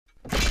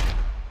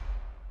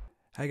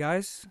Hey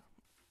guys,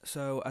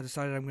 so I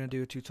decided I'm going to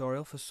do a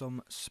tutorial for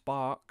some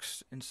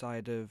sparks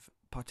inside of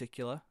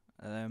Particular,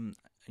 and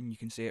you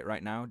can see it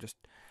right now. Just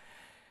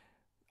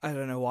I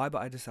don't know why,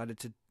 but I decided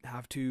to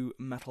have two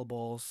metal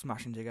balls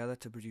smashing together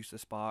to produce the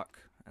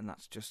spark, and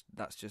that's just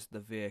the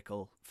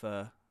vehicle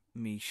for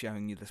me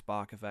showing you the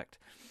spark effect.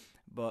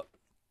 But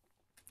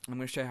I'm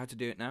going to show you how to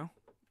do it now,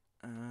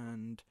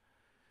 and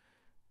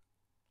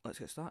let's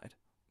get started.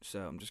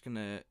 So I'm just going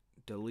to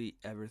delete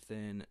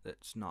everything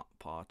that's not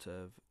part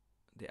of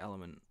the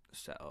element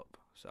setup,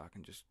 so I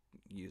can just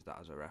use that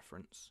as a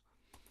reference.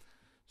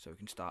 So we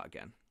can start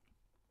again.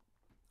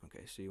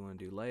 Okay, so you want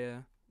to do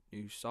layer,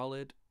 new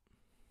solid,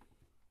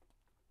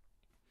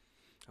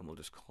 and we'll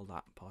just call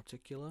that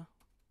particular.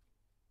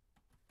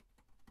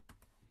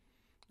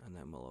 And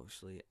then we'll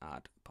obviously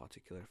add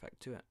particular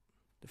effect to it.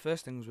 The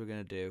first things we're going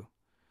to do,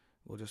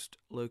 we'll just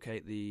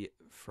locate the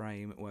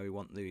frame where we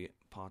want the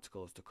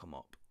particles to come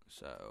up.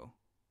 So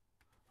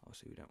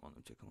obviously we don't want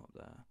them to come up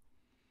there.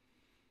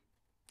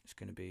 It's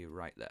going to be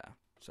right there.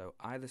 So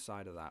either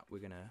side of that, we're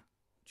going to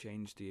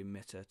change the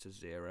emitter to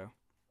 0.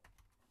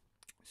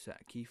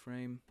 Set a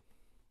keyframe.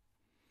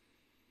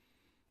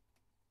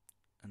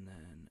 And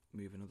then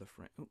move another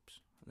frame. Oops.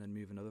 And then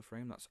move another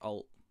frame. That's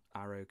Alt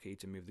arrow key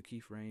to move the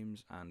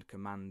keyframes, and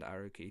Command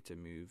arrow key to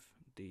move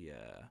the,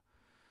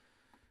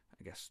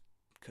 I guess,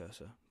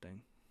 cursor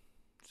thing.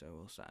 So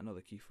we'll set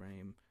another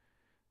keyframe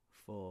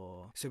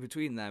for. So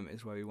between them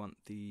is where we want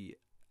the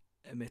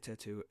emitter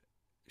to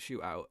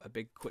shoot out a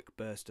big quick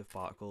burst of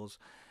particles,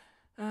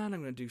 and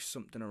I'm going to do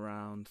something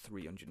around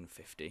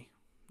 350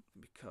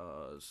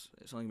 because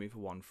it's only going to be for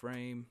one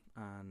frame,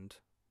 and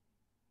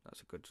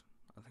that's a good.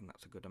 I think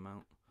that's a good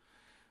amount.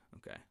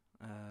 Okay,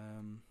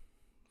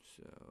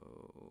 so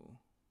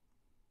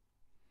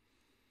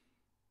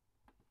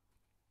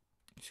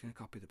I'm just going to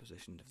copy the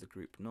position of the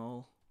group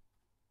null,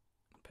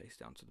 paste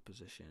down to the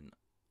position.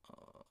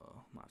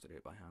 Might have to do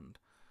it by hand.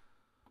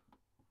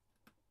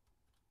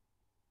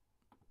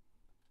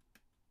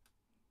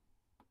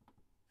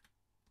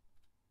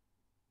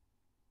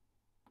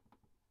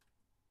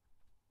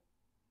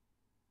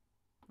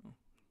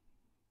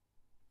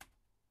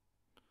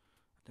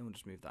 Then we'll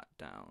just move that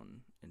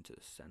down into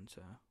the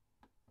center.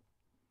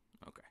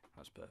 Okay,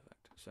 that's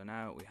perfect. So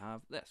now we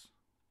have this,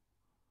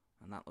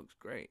 and that looks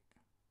great.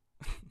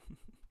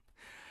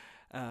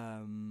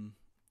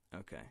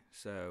 Okay,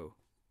 so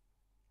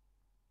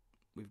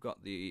we've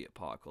got the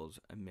particles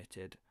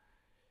emitted.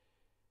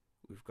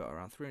 We've got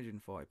around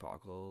 340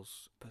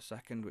 particles per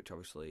second, which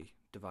obviously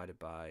divided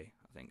by,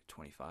 I think,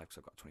 25, because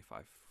I've got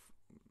 25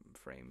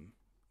 frame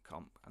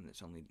comp, and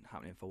it's only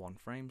happening for one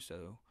frame,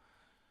 so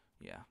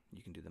yeah,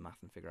 you can do the math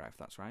and figure out if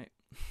that's right.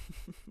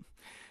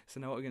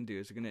 So now what we're going to do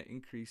is we're going to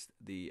increase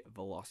the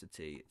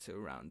velocity to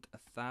around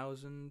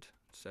 1,000,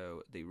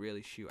 so they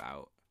really shoot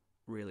out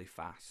really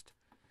fast.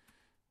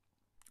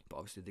 But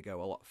obviously they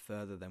go a lot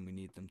further than we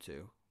need them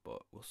to,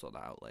 but we'll sort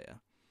that out later.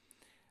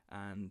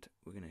 And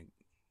we're going to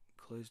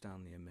close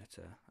down the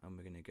emitter, and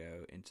we're going to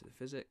go into the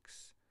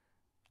physics,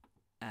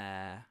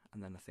 air,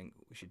 and then I think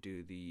we should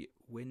do the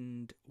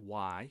wind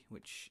Y,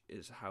 which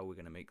is how we're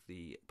going to make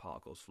the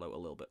particles float a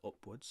little bit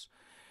upwards.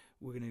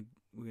 We're going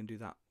to do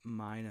that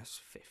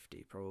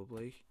 -50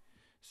 probably.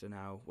 So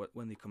now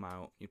when they come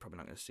out, you're probably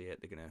not going to see it.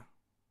 They're going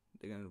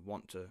to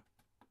want to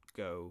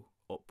go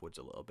upwards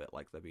a little bit,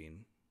 like they're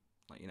being,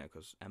 like, you know,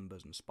 because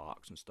embers and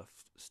sparks and stuff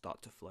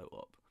start to float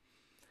up.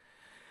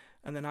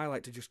 And then I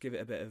like to just give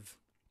it a bit of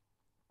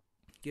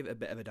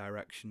a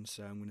direction.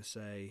 So I'm going to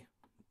say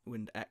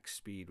wind X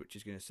speed, which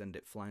is going to send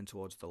it flying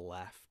towards the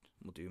left.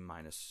 We'll do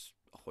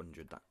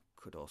 -100. That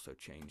could also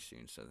change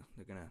soon. So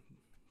they're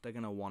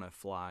gonna want to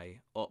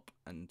fly up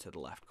and to the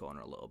left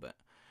corner a little bit.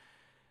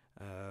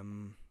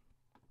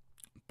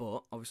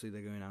 But obviously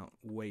they're going out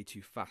way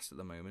too fast at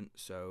the moment,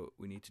 so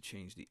we need to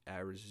change the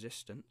air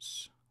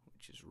resistance,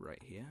 which is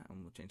right here,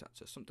 and we'll change that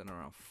to something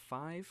around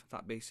 5.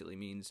 That basically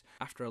means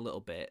after a little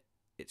bit,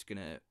 it's going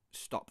to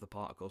stop the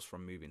particles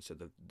from moving. So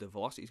the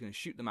velocity is going to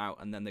shoot them out,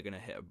 and then they're going to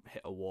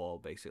hit a wall,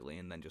 basically,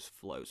 and then just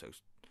float. So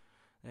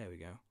there we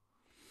go.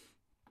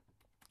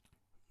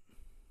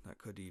 That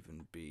could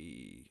even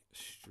be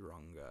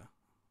stronger.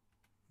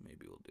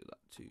 Maybe we'll do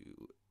that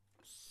to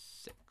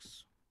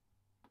 6.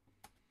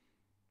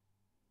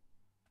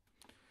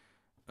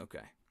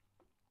 Okay.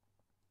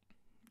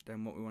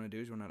 Then what we want to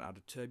do is we want to add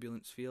a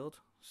turbulence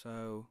field.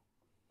 So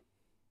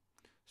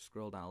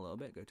scroll down a little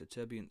bit, go to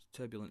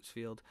turbulence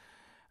field,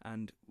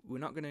 and we're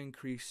not going to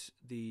increase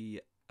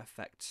the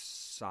effect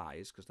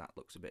size because that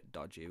looks a bit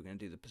dodgy. We're going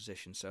to do the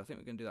position, so I think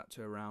we're going to do that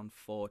to around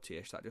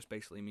 40ish. That just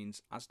basically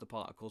means as the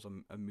particles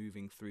are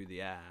moving through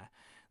the air,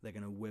 they're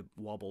going to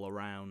wobble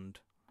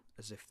around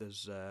as if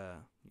there's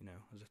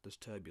as if there's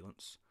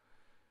turbulence.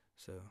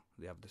 So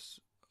they have this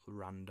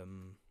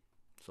random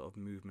sort of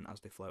movement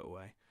as they float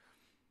away.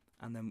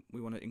 And then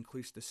we want to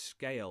increase the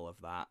scale of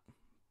that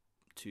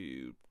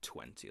to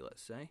 20,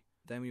 let's say.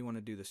 Then we want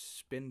to do the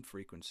spin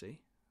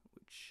frequency,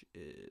 which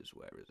is,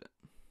 where is it?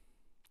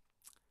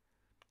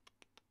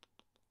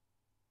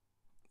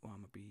 Why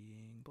am I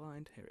being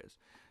blind? Here it is.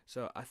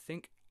 So I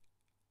think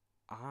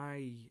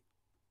I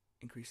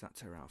increased that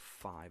to around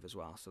 5 as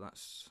well. So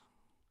that's...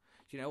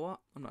 Do you know what?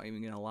 I'm not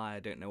even going to lie. I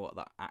don't know what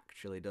that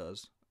actually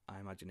does. I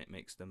imagine it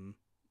makes them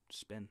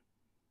spin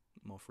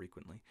more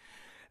frequently.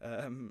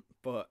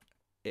 But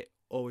it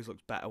always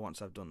looks better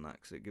once I've done that,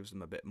 because it gives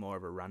them a bit more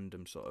of a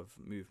random sort of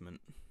movement.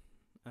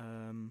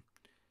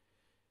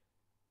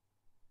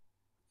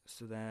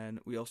 So then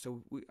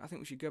I think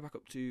we should go back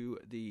up to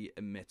the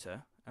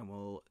emitter, and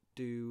we'll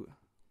do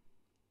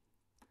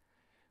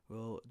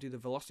the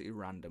velocity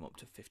random up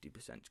to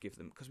 50% to give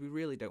them, because we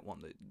really don't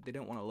want they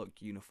don't want to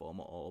look uniform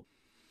at all.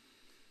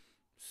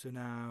 So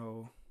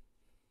now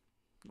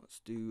let's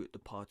do the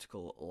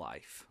particle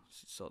life.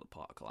 Sort the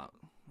particle out.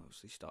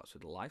 Obviously starts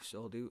with life,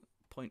 so I'll do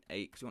 0.8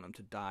 because we want them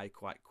to die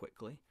quite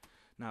quickly.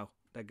 Now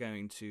they're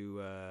going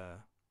to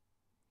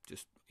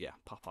just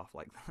pop off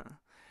like that.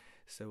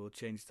 So we'll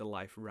change the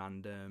life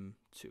random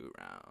to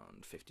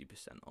around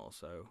 50%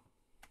 also.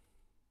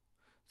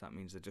 That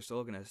means they're just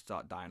all going to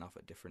start dying off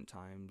at different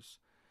times.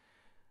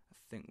 I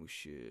think we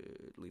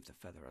should leave the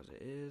feather as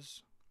it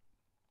is.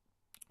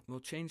 We'll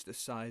change the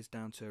size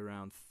down to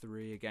around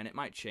 3 again. It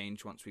might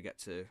change once we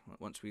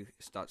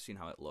start seeing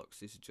how it looks.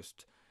 These are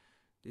just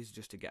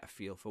to get a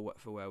feel for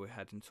where we're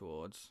heading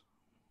towards,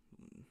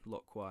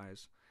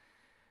 look-wise.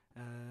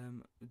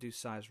 Do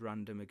size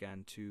random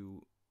again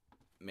to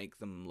make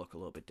them look a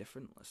little bit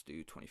different. Let's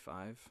do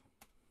 25.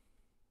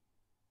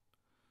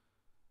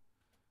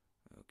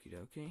 Okie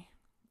dokie.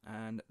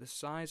 And the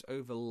size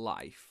over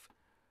life,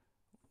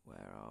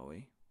 where are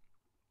we?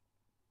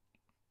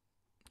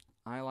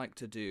 I like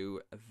to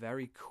do a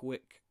very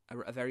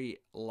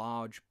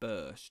large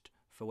burst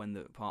for when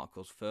the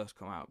particles first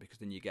come out, because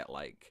then you get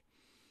like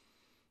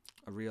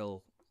a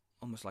real,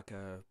 almost like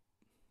a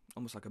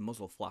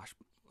muzzle flash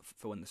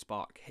for when the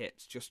spark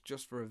hits,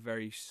 just for a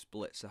very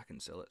split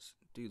second. So let's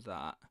do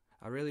that.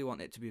 I really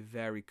want it to be a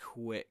very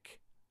quick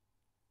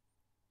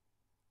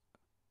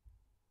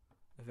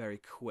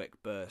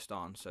burst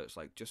on, so it's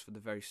like just for the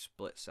very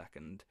split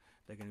second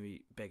they're going to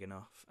be big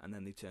enough, and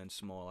then they turn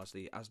small as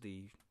they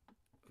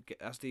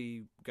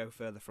go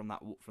further from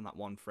that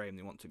one frame.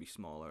 They want to be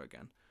smaller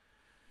again,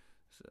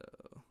 so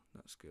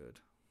that's good.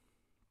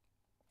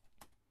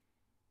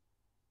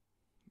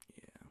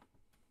 Yeah,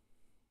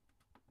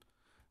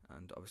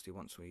 and obviously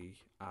once we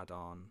add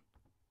on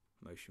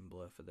motion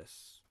blur for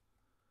this,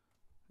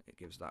 it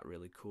gives that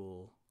really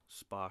cool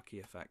sparky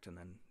effect, and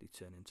then they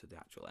turn into the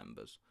actual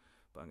embers.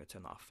 But I'm going to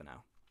turn that off for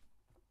now.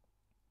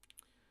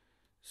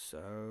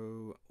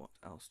 So what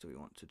else do we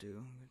want to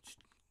do? Just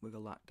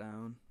wiggle that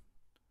down.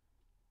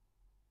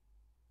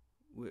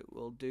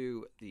 We'll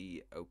do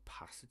the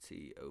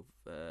opacity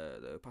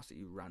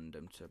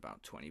random to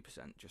about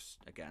 20%, just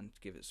again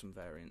to give it some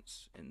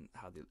variance in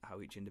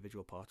how each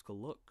individual particle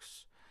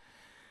looks.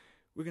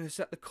 We're going to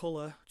set the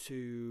color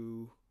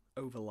to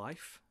over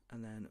life,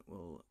 and then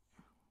we'll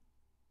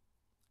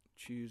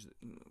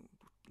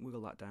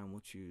wiggle that down.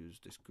 We'll choose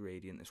this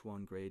gradient, this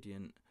one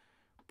gradient,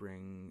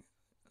 bring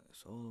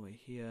this all the way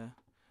here.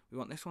 We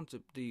want this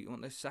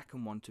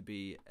second one to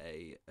be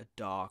a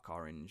dark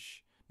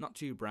orange, not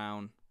too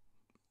brown,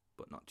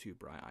 but not too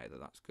bright either.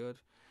 That's good.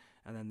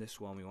 And then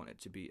this one we want it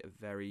to be a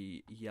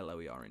very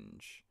yellowy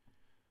orange.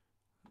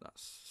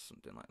 That's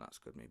something like that's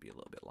good, maybe a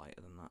little bit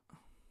lighter than that.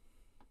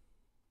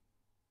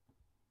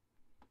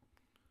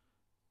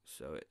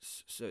 So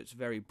it's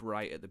very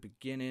bright at the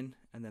beginning,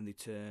 and then they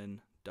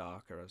turn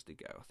darker as they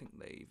go. I think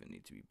they even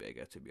need to be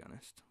bigger, to be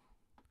honest.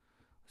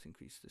 Let's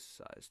increase the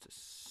size to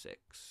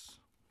 6.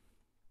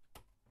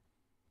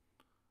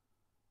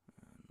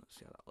 And let's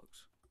see how that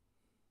looks.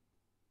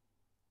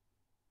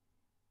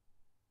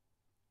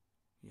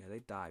 Yeah, they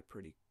die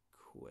pretty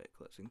quick.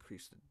 Let's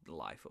increase the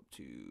life up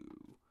to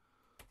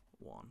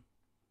 1.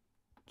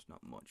 It's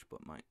not much,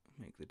 but might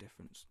make the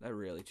difference. They're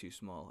really too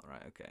small.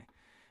 Right, okay.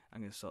 I'm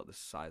going to sort the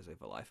size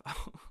over life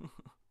out.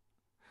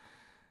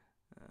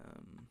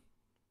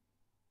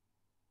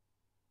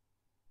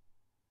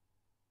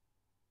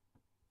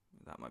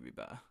 That might be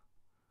better.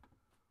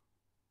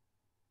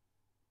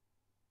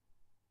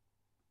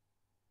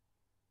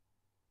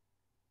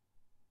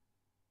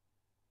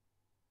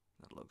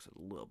 That looks a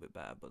little bit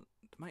better, but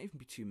there might even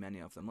be too many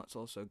of them. Let's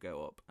also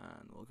go up,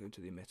 and we'll go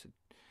to the emitter.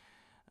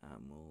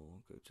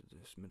 We'll go to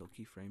this middle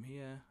keyframe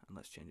here, and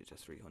let's change it to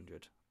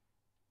 300.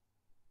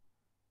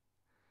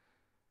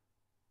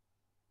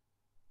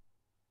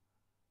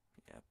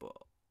 Yeah, but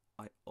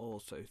I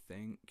also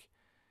think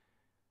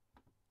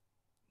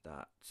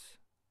that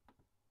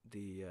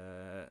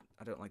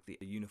I don't like the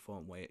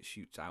uniform way it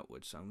shoots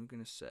outwards, so I'm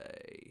going to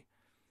say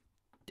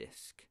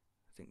disc.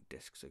 I think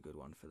disc's a good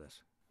one for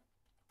this.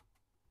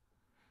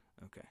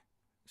 Okay,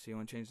 so you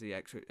want to change the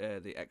X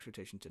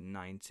rotation to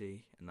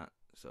 90, and that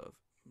sort of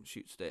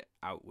shoots it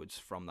outwards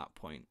from that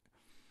point.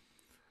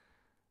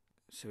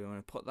 So we want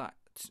to put that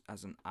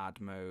as an add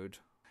mode.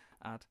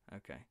 Add.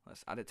 Okay,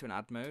 let's add it to an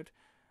add mode,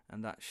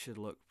 and that should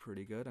look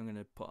pretty good. I'm going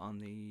to put on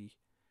the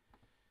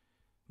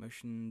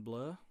motion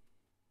blur.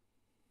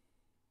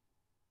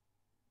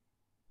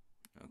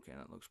 Okay,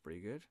 that looks pretty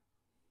good.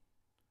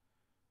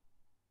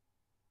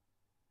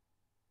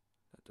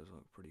 That does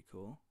look pretty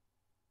cool.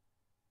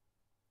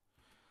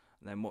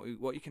 And then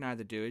what you can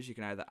either do is you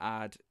can either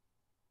add,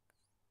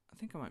 I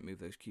think I might move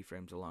those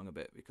keyframes along a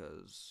bit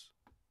because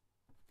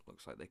it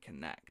looks like they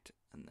connect,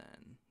 and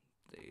then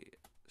the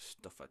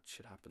stuff that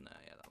should happen there.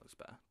 Yeah, that looks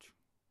better.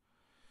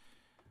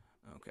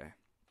 Okay,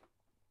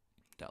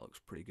 that looks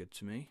pretty good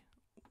to me.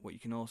 What you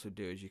can also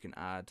do is you can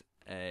add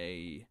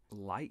a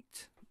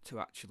light to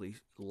actually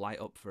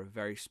light up for a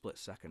very split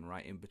second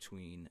right in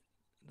between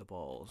the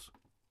balls.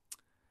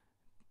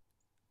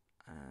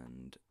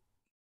 And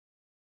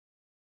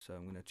so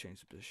I'm going to change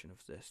the position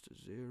of this to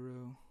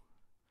 0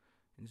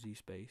 in Z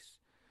space.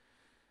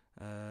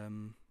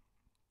 Now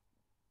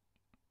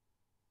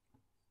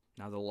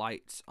the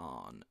light's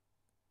on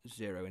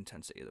 0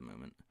 intensity at the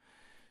moment,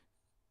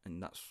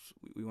 and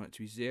we want it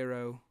to be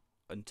 0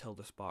 until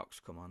the sparks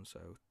come on.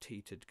 So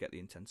T to get the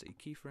intensity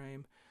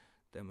keyframe.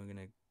 Then we're going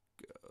to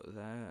go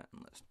there,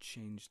 and let's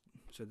change.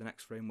 So the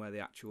next frame where the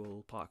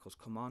actual particles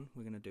come on,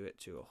 we're going to do it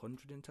to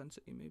 100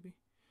 intensity maybe.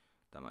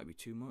 That might be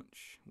too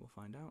much. We'll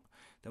find out.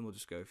 Then we'll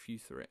just go a few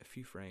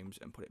frames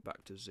and put it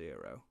back to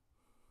 0.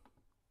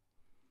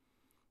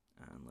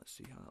 And let's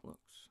see how that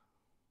looks.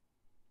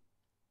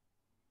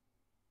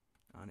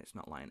 And it's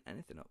not lining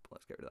anything up.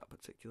 Let's get rid of that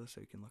particular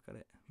so you can look at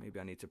it. Maybe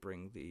I need to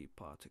bring the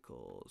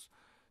particles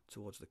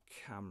towards the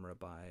camera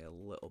by a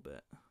little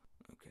bit.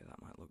 Okay,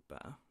 that might look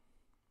better.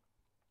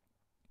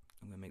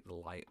 I'm going to make the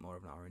light more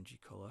of an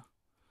orangey colour.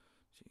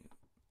 So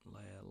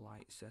layer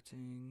light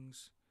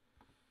settings.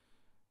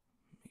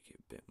 Make it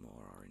a bit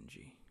more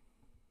orangey.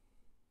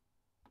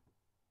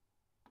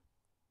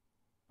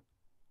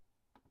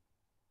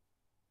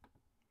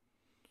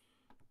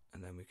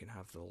 And then we can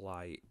have the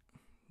light,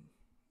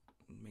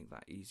 make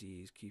that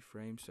easy as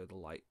keyframe so the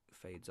light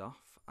fades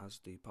off as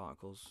the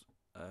particles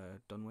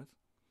are done with.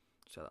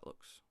 So that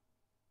looks.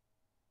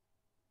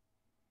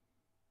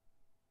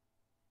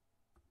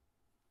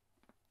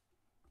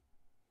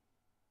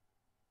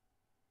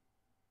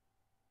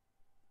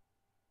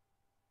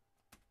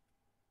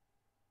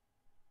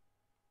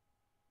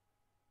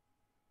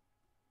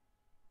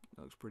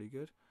 That looks pretty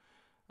good.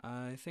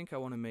 I think I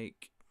want to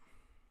make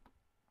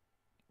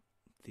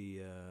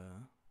the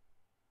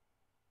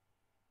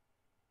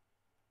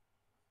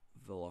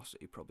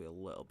velocity probably a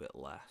little bit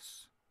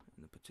less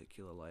in the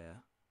particular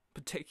layer.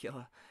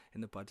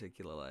 In the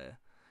particular layer.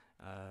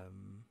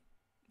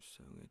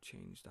 So I'm going to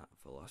change that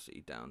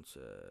velocity down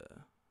to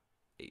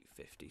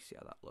 850. See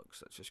how that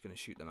looks. That's just going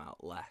to shoot them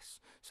out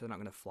less, so they're not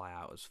going to fly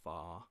out as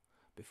far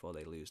before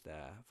they lose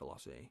their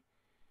velocity.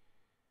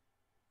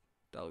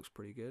 That looks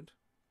pretty good.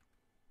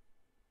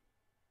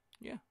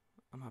 Yeah,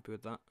 I'm happy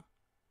with that.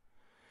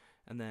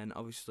 And then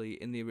obviously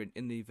in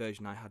the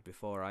version I had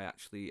before, I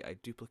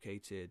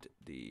duplicated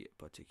the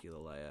particular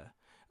layer,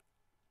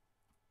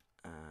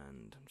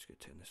 and I'm just going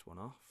to turn this one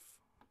off.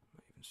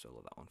 Might even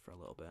solo that one for a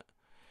little bit.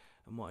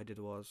 And what I did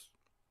was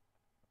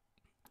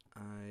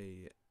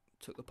I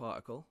took the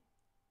particle,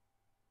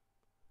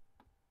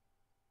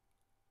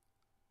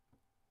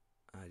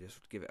 I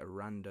just give it a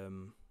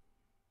random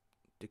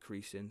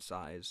decrease in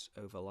size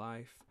over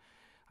life.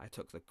 I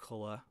took the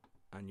color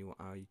and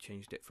I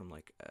changed it from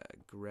like a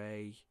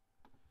grey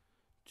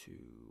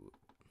to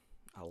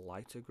a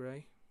lighter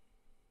grey.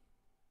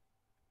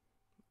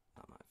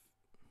 That might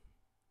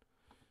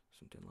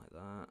something like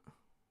that.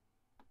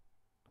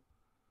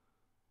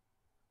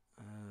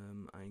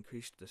 I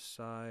increased the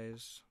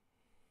size.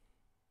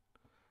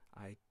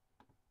 I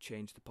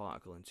changed the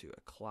particle into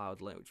a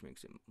cloudlet, which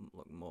makes it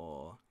look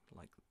more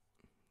like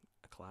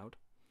a cloud.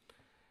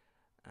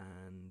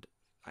 And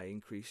I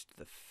increased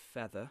the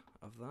feather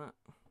of that,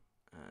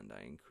 and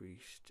I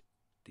increased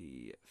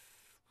the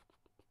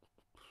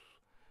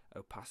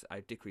opacity.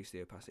 I decreased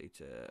the opacity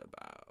to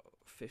about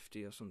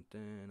 50 or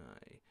something.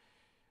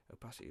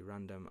 Opacity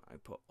random. I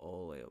put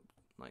all the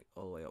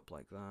way up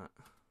like that.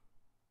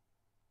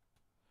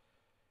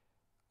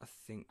 I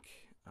think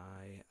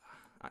I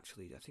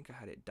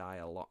had it die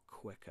a lot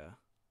quicker,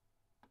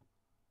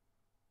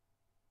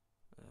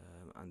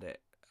 and it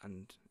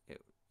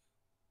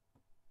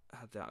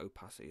had that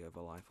opacity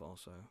over life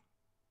also.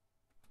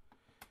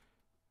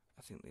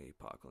 I think the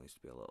particle needs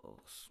to be a little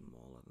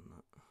smaller than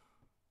that.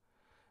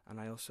 And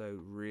I also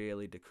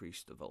really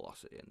decreased the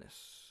velocity in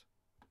this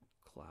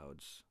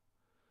clouds.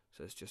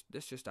 So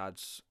this just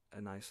adds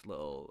a nice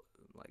little,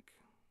 like,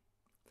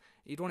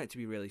 you'd want it to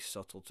be really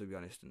subtle, to be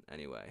honest,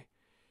 anyway.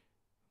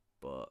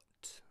 But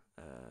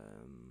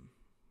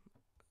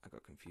I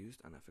got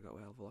confused and I forgot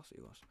where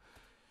velocity was.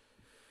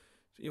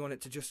 So you want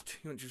it to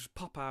just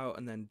pop out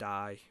and then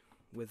die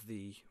with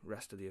the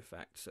rest of the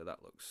effect. So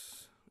that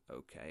looks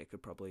okay. I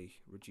could probably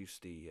reduce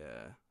the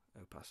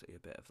opacity a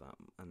bit of that,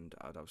 and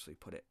I'd obviously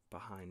put it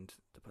behind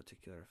the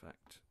particular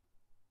effect.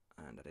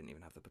 And I didn't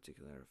even have the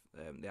particular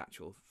the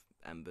actual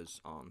embers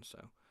on,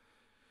 so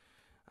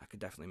I could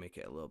definitely make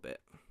it a little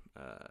bit.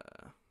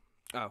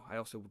 Oh, I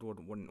also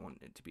wouldn't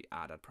want it to be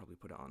add. I'd probably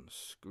put it on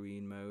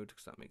screen mode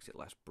because that makes it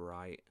less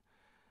bright.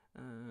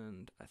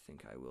 And I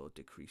think I will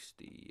decrease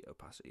the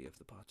opacity of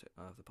the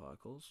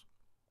particles.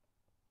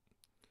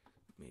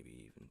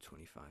 maybe even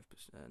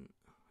 25%.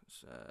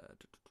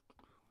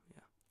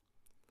 Yeah.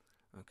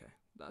 Okay,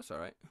 that's all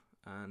right.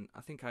 And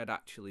I think I'd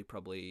actually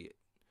probably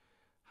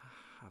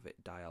have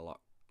it die a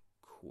lot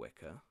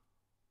quicker.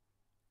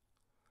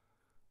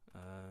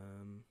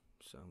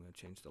 So I'm going to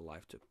change the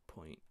life to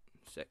 0.6.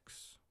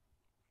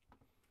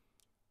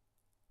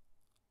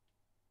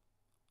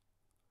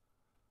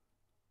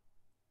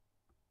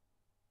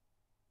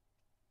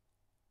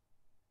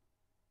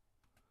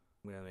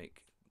 I'm going to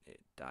make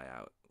it die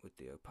out with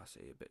the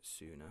opacity a bit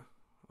sooner,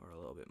 or a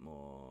little bit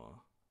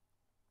more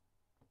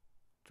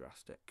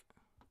drastic.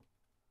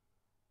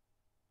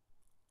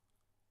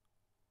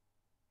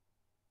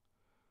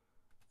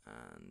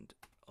 And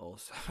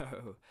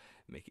also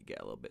make it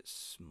get a little bit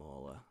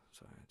smaller.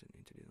 Sorry, I didn't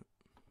need to do that.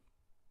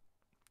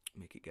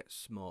 Make it get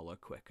smaller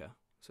quicker.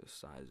 So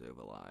size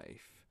over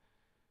life.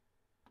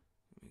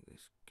 Make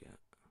this get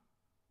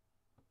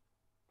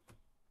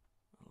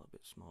a little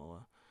bit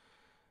smaller.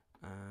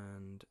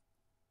 And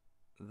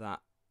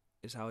that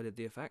is how I did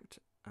the effect.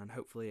 And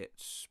hopefully it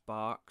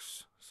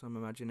sparks some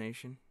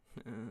imagination.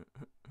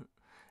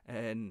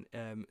 And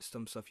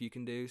some stuff you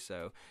can do.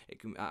 So it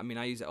can. I mean,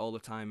 I use it all the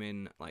time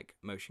in like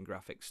motion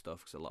graphics stuff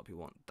because a lot of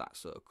people want that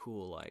sort of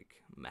cool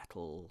like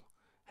metal,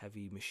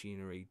 heavy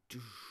machinery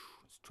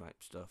type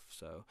stuff.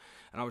 So,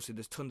 and obviously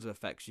there's tons of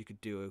effects you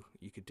could do.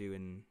 You could do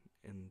in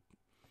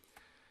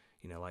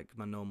you know, like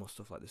my normal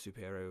stuff like the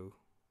superhero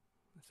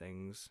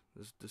things.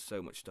 There's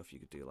so much stuff you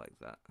could do like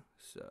that.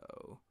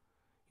 So,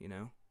 you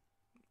know,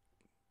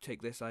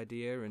 take this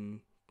idea and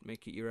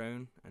make it your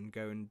own and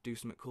go and do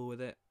something cool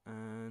with it.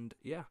 And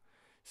yeah,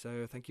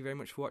 so thank you very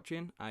much for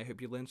watching. I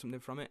hope you learned something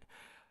from it.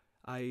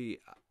 I'm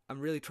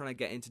really trying to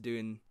get into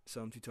doing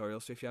some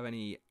tutorials, so if you have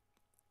any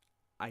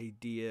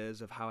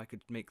ideas of how I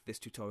could make this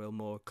tutorial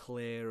more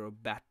clear or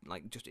better,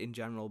 like just in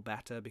general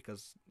better,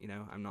 because you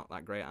know I'm not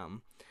that great at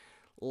them,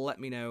 let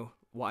me know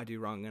what I do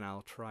wrong and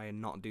I'll try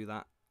and not do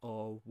that,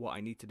 or what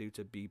I need to do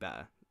to be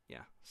better.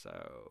 Yeah,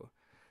 so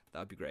that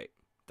would be great.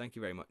 Thank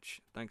you very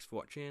much. Thanks for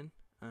watching,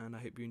 and I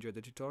hope you enjoyed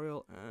the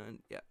tutorial, and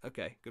yeah,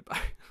 okay,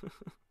 goodbye.